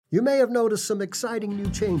You may have noticed some exciting new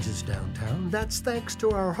changes downtown. That's thanks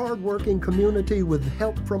to our hardworking community with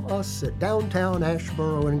help from us at Downtown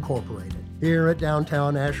Asheboro Incorporated. Here at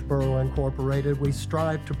Downtown Asheboro Incorporated, we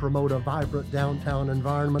strive to promote a vibrant downtown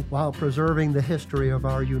environment while preserving the history of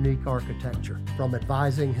our unique architecture. From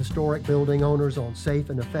advising historic building owners on safe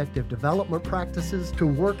and effective development practices to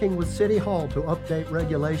working with City Hall to update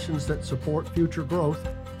regulations that support future growth,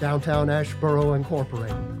 Downtown Asheboro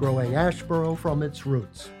Incorporated, growing Asheboro from its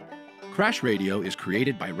roots. Crash Radio is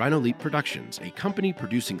created by Rhino Leap Productions, a company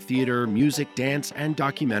producing theater, music, dance, and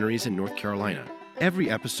documentaries in North Carolina. Every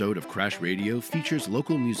episode of Crash Radio features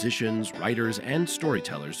local musicians, writers, and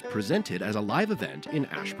storytellers presented as a live event in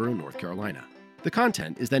Asheboro, North Carolina. The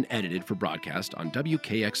content is then edited for broadcast on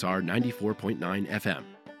WKXR 94.9 FM.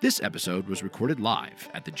 This episode was recorded live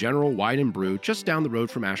at the General Wine and Brew just down the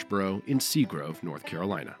road from Asheboro in Seagrove, North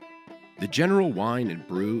Carolina. The General Wine and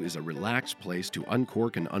Brew is a relaxed place to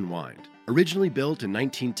uncork and unwind. Originally built in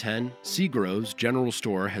 1910, Seagrove's General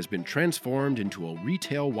Store has been transformed into a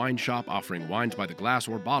retail wine shop offering wines by the glass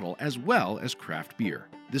or bottle as well as craft beer.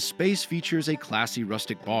 The space features a classy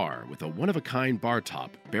rustic bar with a one-of-a-kind bar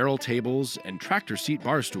top, barrel tables, and tractor seat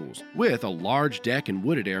bar stools, with a large deck and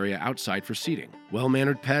wooded area outside for seating.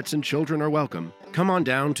 Well-mannered pets and children are welcome. Come on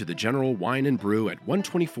down to the General Wine and Brew at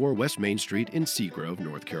 124 West Main Street in Seagrove,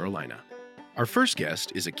 North Carolina. Our first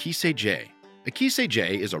guest is Acisse J. Acisse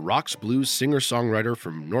J is a rocks blues singer-songwriter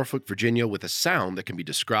from Norfolk, Virginia with a sound that can be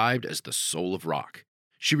described as the soul of rock.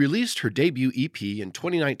 She released her debut EP in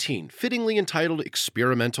 2019, fittingly entitled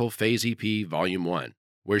Experimental Phase EP Volume 1,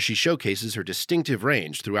 where she showcases her distinctive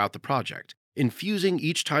range throughout the project, infusing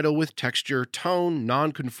each title with texture, tone,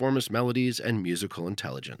 nonconformist melodies, and musical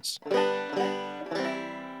intelligence.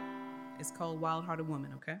 It's called Wild Hearted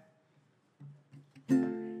Woman, okay?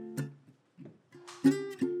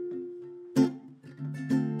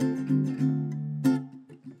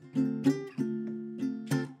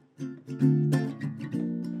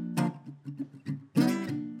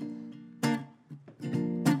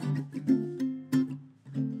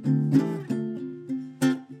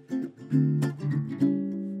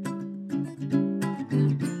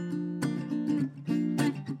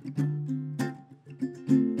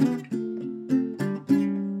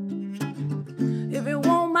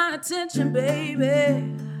 Attention,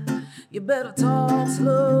 baby, you better talk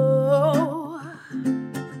slow.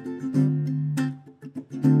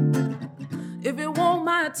 If you want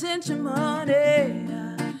my attention, honey,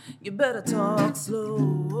 you better talk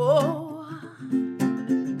slow.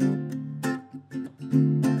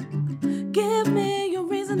 Give me your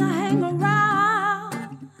reason to hang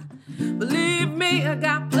around. Believe me, I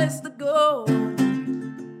got place to go.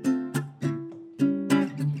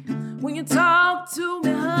 When you talk to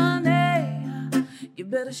me, honey, you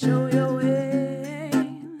better show your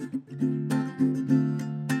hand.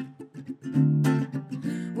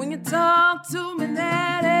 When you talk to me,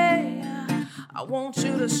 daddy, I want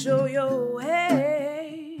you to show your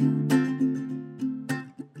hand.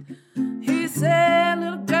 He said,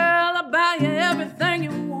 little girl, I'll buy you everything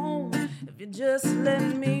you want if you just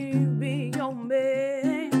let me be your man.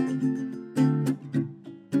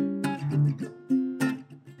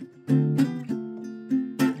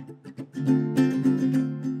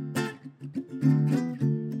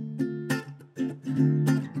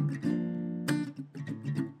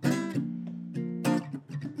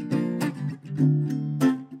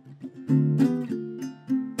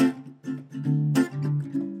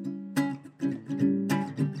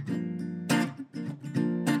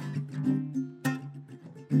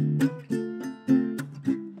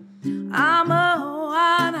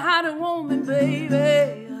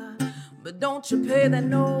 Don't you pay that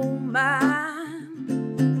no mind.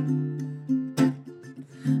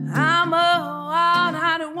 I'm a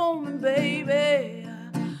wild-hearted woman, baby,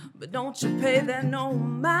 but don't you pay that no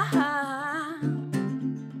mind.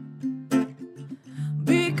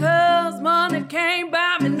 Because money can't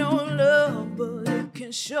buy me no love, but it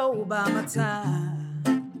can show by my time.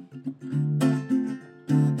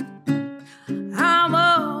 I'm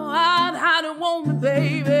a wild-hearted woman,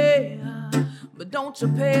 baby, but don't you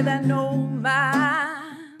pay that no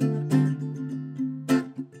mind.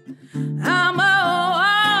 I'm a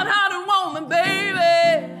wild-hearted woman,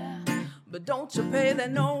 baby, but don't you pay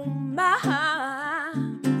that no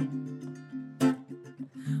mind.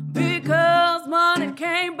 Because money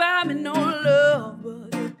can't buy me no love,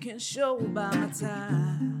 but it can show by my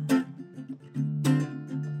time.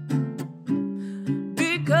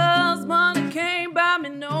 Because money can't buy me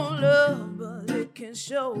no love, but it can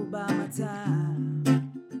show by my time.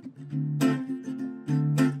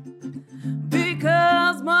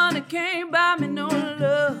 Because money can't buy me no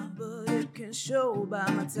love, show by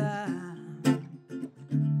my time.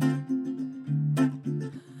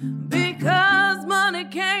 Because money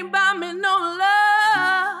can't buy me no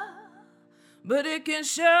love, but it can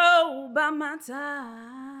show by my time.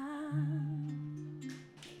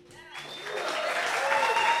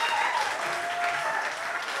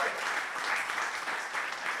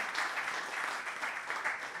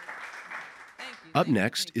 Up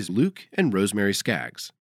next is Luke and Rosemary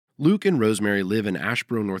Skaggs. Luke and Rosemary live in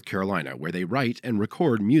Asheboro, North Carolina, where they write and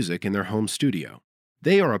record music in their home studio.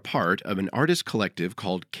 They are a part of an artist collective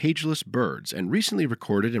called Cageless Birds and recently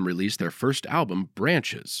recorded and released their first album,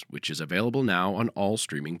 Branches, which is available now on all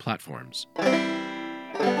streaming platforms.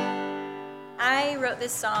 I wrote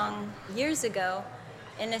this song years ago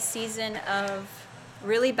in a season of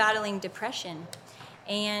really battling depression.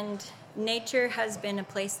 And nature has been a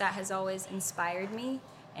place that has always inspired me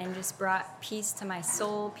and just brought peace to my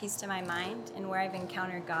soul, peace to my mind, and where I've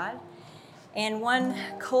encountered God. And one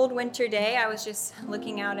cold winter day, I was just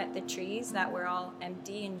looking out at the trees that were all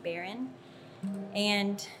empty and barren.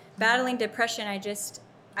 And battling depression, I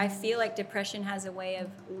feel like depression has a way of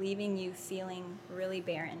leaving you feeling really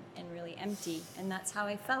barren and really empty. And that's how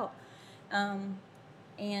I felt. And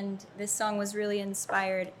this song was really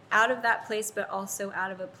inspired out of that place, but also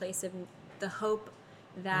out of a place of the hope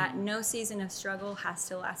that no season of struggle has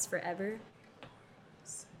to last forever.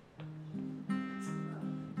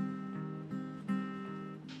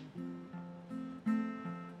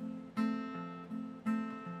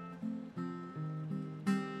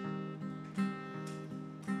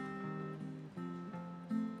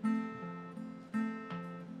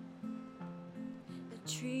 The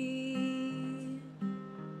tree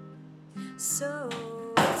so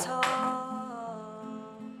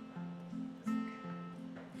tall,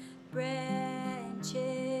 branches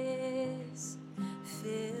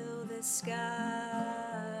fill the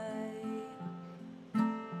sky.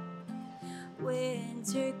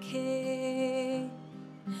 Winter came,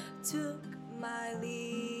 took my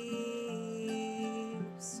leaves,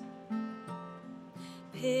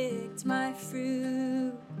 picked my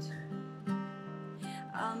fruit,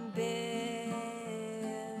 I'm bare.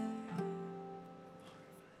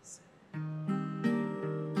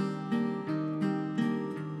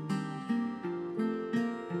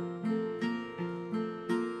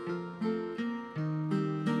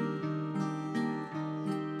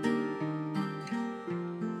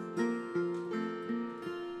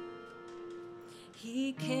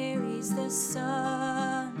 He carries the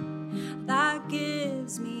sun that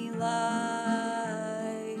gives me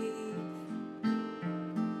life,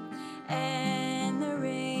 and the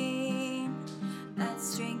rain that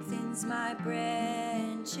strengthens my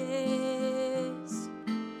branches.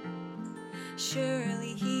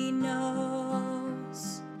 Surely he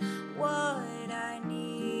knows what I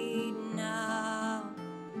need now,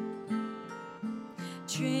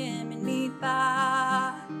 trimming me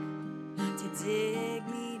back to dig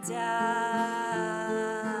me down.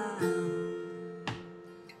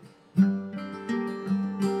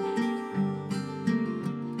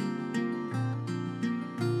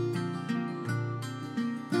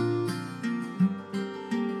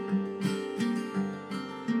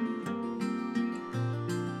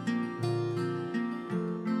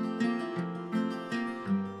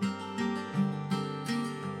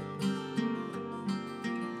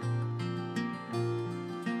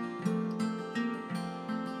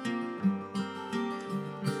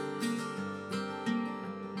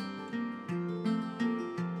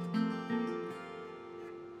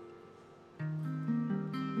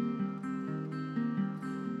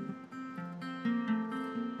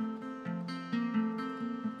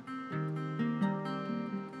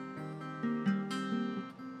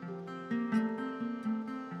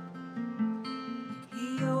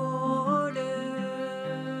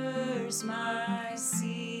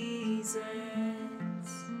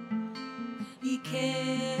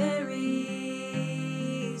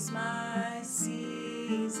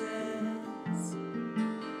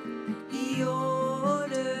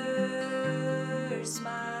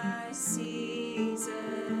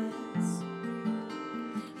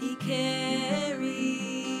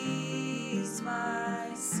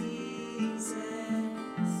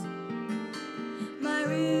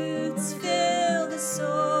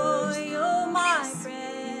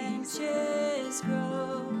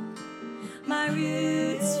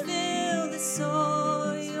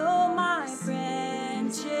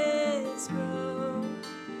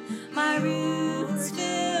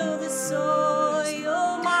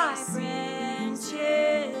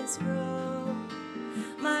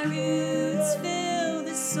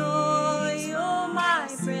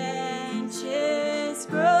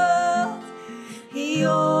 He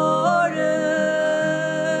orders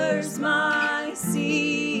my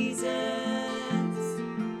seasons.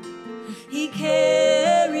 He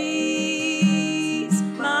carries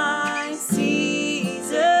my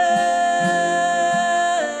seasons.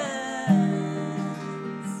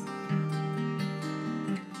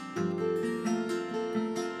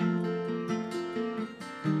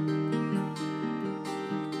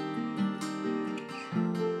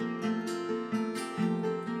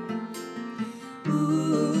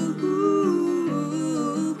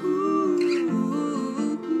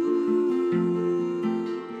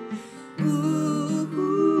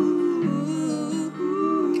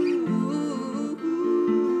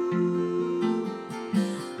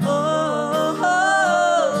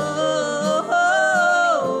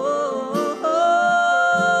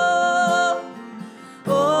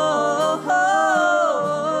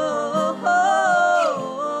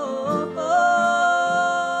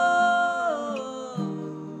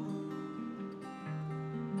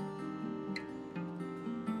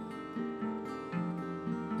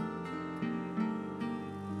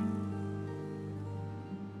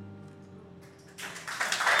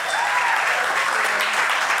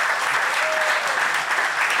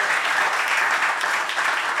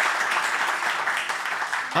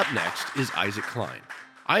 Up next is Isaac Klein.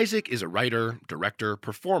 Isaac is a writer, director,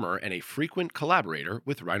 performer, and a frequent collaborator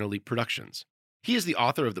with Rhino Leap Productions. He is the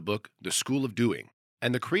author of the book The School of Doing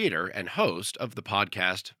and the creator and host of the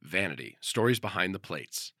podcast Vanity, Stories Behind the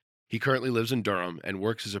Plates. He currently lives in Durham and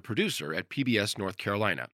works as a producer at PBS North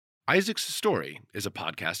Carolina. Isaac's story is a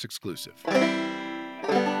podcast exclusive.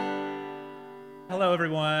 Hello,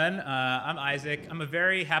 everyone. I'm Isaac. I'm a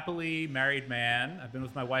very happily married man. I've been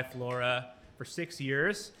with my wife, Laura, for 6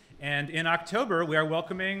 years. And in October, we are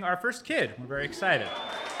welcoming our first kid. We're very excited.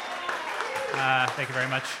 Thank you very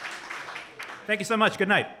much. Thank you so much. Good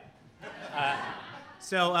night. I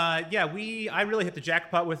really hit the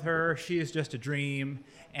jackpot with her. She is just a dream.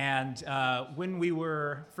 And when we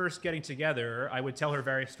were first getting together, I would tell her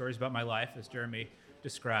various stories about my life, as Jeremy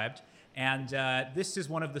described. And this is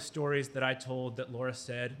one of the stories that I told that Laura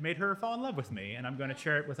said made her fall in love with me. And I'm going to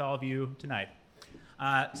share it with all of you tonight.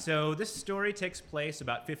 So this story takes place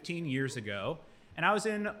about 15 years ago, and I was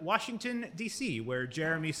in Washington, D.C., where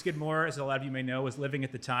Jeremy Skidmore, as a lot of you may know, was living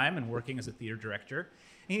at the time and working as a theater director.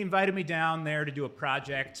 And he invited me down there to do a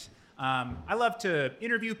project. I love to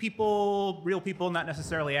interview people, real people, not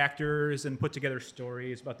necessarily actors, and put together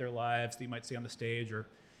stories about their lives that you might see on the stage or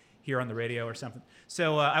hear on the radio or something.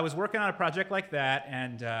 So I was working on a project like that,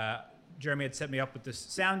 and Jeremy had set me up with this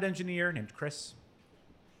sound engineer named Chris.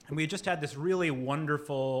 And we had just had this really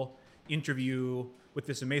wonderful interview with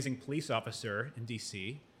this amazing police officer in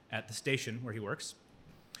D.C. at the station where he works.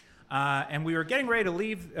 And we were getting ready to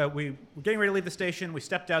leave. We were getting ready to leave the station. We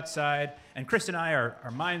stepped outside, and Chris and I,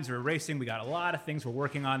 our minds were racing. We got a lot of things we're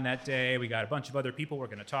working on that day. We got a bunch of other people we're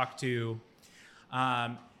going to talk to.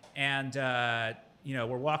 We're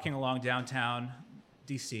walking along downtown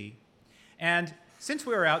D.C. And since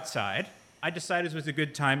we were outside, I decided it was a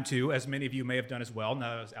good time to, as many of you may have done as well, now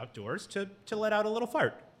that I was outdoors, to let out a little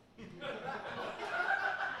fart.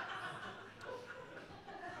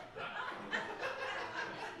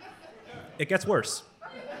 It gets worse.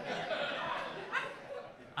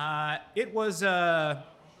 It was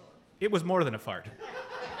more than a fart.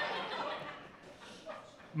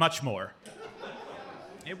 Much more.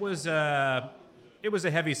 It was a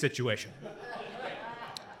heavy situation.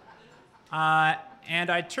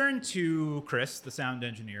 And I turned to Chris, the sound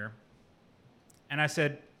engineer, and I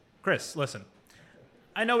said, Chris, listen,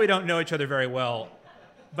 I know we don't know each other very well,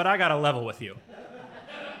 but I got to level with you.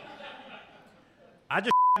 I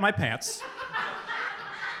just my pants.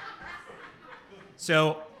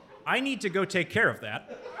 So I need to go take care of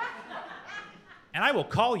that, and I will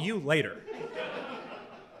call you later.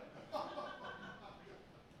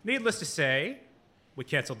 Needless to say, we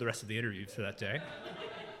canceled the rest of the interviews for that day.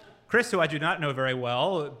 Chris, who I do not know very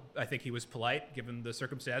well, I think he was polite given the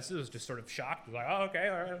circumstances, was just sort of shocked. He was like, oh, okay,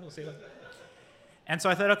 all right, we'll see. And so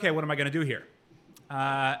I thought, okay, what am I going to do here?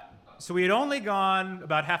 So we had only gone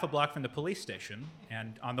about half a block from the police station,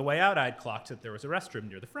 and on the way out, I'd clocked that there was a restroom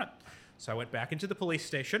near the front. So I went back into the police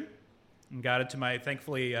station and got into my,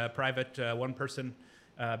 thankfully, private one-person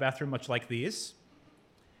bathroom, much like these.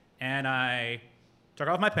 And I took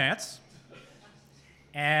off my pants,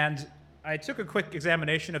 and I took a quick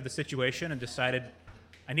examination of the situation and decided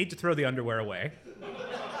I need to throw the underwear away.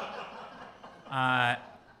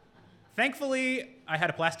 Thankfully, I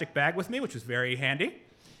had a plastic bag with me, which was very handy,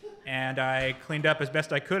 and I cleaned up as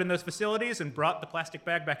best I could in those facilities and brought the plastic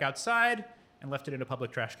bag back outside and left it in a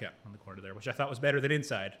public trash can on the corner there, which I thought was better than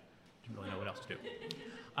inside, to Didn't really know what else to do.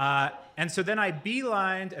 And so then I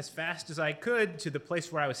beelined as fast as I could to the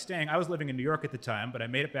place where I was staying. I was living in New York at the time, but I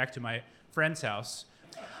made it back to my friend's house.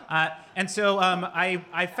 And so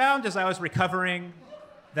I found as I was recovering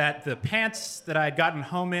that the pants that I had gotten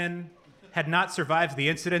home in had not survived the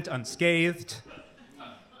incident unscathed.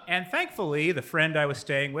 And thankfully, the friend I was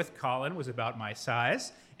staying with, Colin, was about my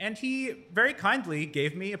size, and he very kindly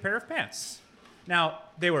gave me a pair of pants. Now,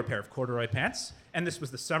 they were a pair of corduroy pants, and this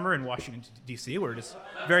was the summer in Washington, D.C., where it is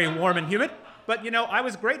very warm and humid. But, I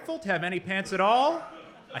was grateful to have any pants at all.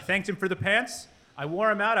 I thanked him for the pants. I wore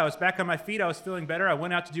them out. I was back on my feet. I was feeling better. I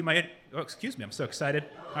went out to do my... Oh, excuse me. I'm so excited.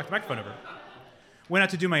 Knocked the microphone over. Went out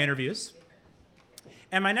to do my interviews.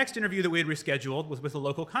 And my next interview that we had rescheduled was with a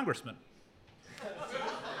local congressman.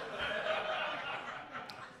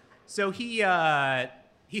 So he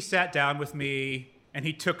sat down with me, and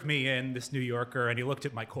he took me in, this New Yorker, and he looked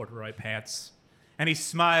at my corduroy pants, and he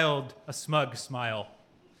smiled a smug smile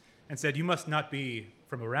and said, "You must not be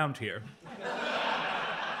from around here.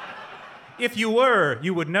 If you were,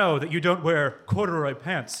 you would know that you don't wear corduroy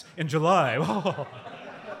pants in July."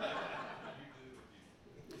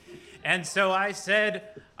 And so I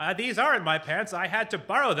said, "These aren't my pants. I had to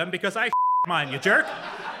borrow them because I mine, you jerk."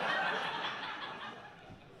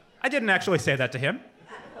 I didn't actually say that to him,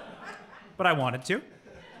 but I wanted to.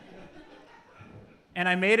 And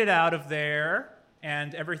I made it out of there,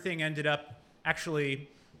 and everything ended up actually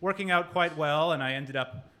working out quite well, and I ended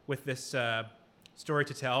up with this story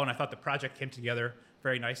to tell, and I thought the project came together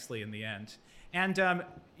very nicely in the end. And,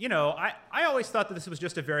 I always thought that this was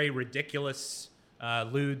just a very ridiculous,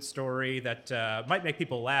 lewd story that might make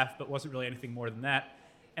people laugh, but wasn't really anything more than that.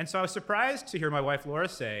 And so I was surprised to hear my wife Laura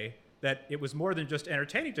say that it was more than just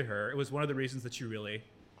entertaining to her. It was one of the reasons that she really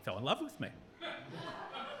fell in love with me.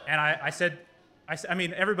 And I said,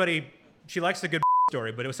 everybody, she likes a good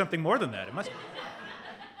story, but it was something more than that. It must be.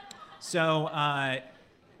 So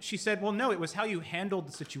she said, "Well, no, it was how you handled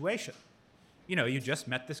the situation. You just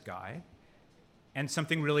met this guy, and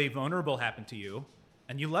something really vulnerable happened to you,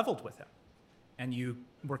 and you leveled with him, and you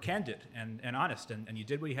were candid and honest, and you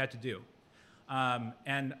did what you had to do."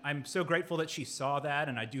 And I'm so grateful that she saw that,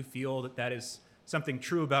 and I do feel that that is something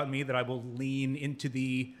true about me, that I will lean into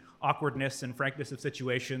the awkwardness and frankness of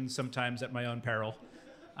situations, sometimes at my own peril.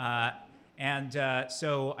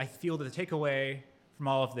 So I feel that the takeaway from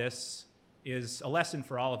all of this is a lesson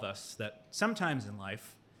for all of us that sometimes in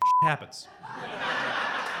life, shit happens.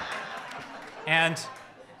 And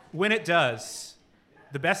when it does,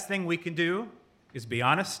 the best thing we can do is be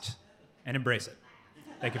honest and embrace it.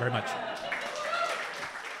 Thank you very much.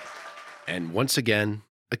 And once again,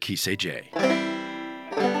 Acisse J.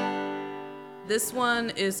 This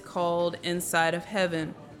one is called Inside of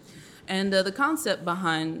Heaven. And the concept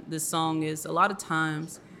behind this song is a lot of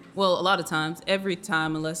times, every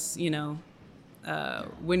time, unless, we know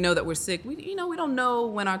that we're sick, we don't know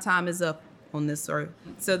when our time is up on this earth.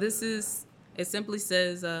 So it simply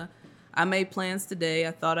says, I made plans today.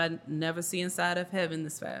 I thought I'd never see inside of heaven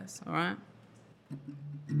this fast, all right?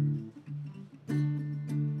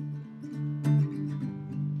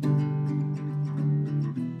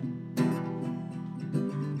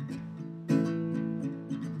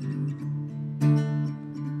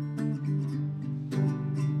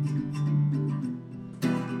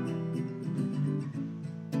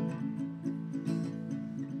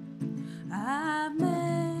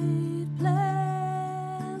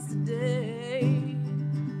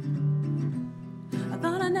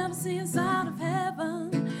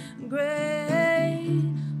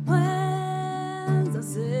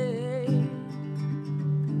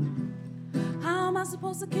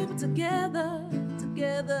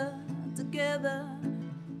 Together.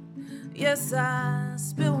 Yes, I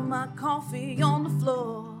spilled my coffee on the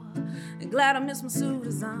floor. And glad I missed my suit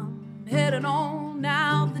as I'm heading on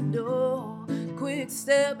out the door. Quick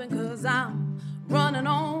stepping 'cause I'm running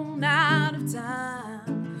on out of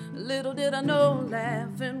time. Little did I know,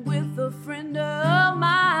 laughing with a friend of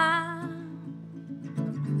mine.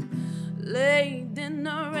 Late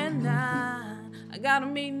dinner at night, I got a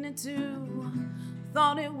meeting at 2.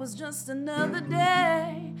 Thought it was just another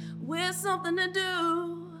day with something to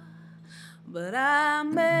do, but I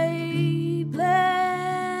made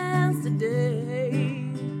plans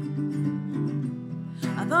today.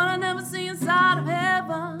 I thought I'd never see inside of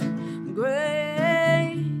heaven.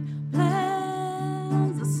 Great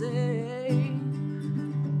plans, I say.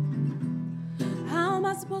 How am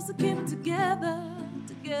I supposed to keep it together?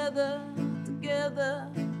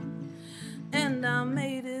 And I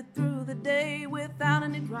made it through the day without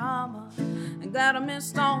any drama. And glad I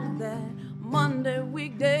missed all that Monday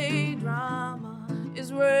weekday drama.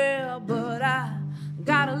 is real, but I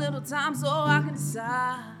got a little time so I can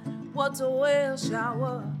decide what to wear.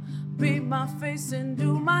 Shower, beat my face and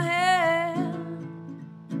do my hair.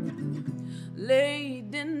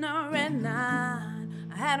 Late dinner at night,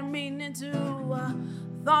 I had a meaning to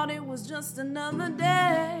thought it was just another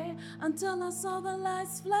day until I saw the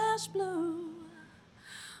lights flash blue.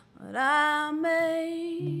 But I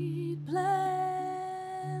made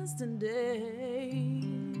plans today.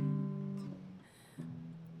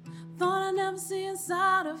 Thought I'd never see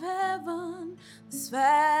inside of heaven. This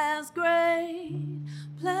fast, great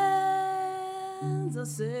plans, I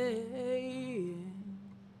say.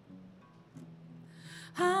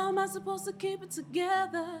 How am I supposed to keep it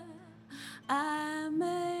together? I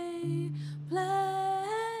made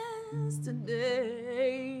plans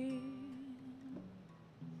today.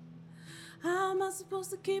 How am I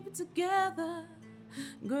supposed to keep it together?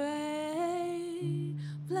 Great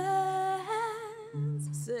plans,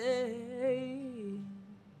 I say.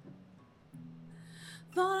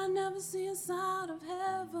 Thought I'd never see inside of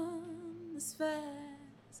heaven this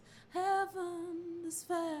fast, heaven this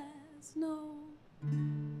fast, no.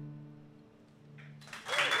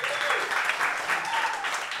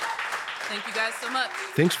 Thank you guys so much.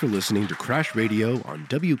 Thanks for listening to Crash Radio on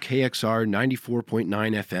WKXR 94.9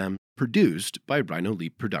 FM, produced by Rhino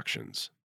Leap Productions.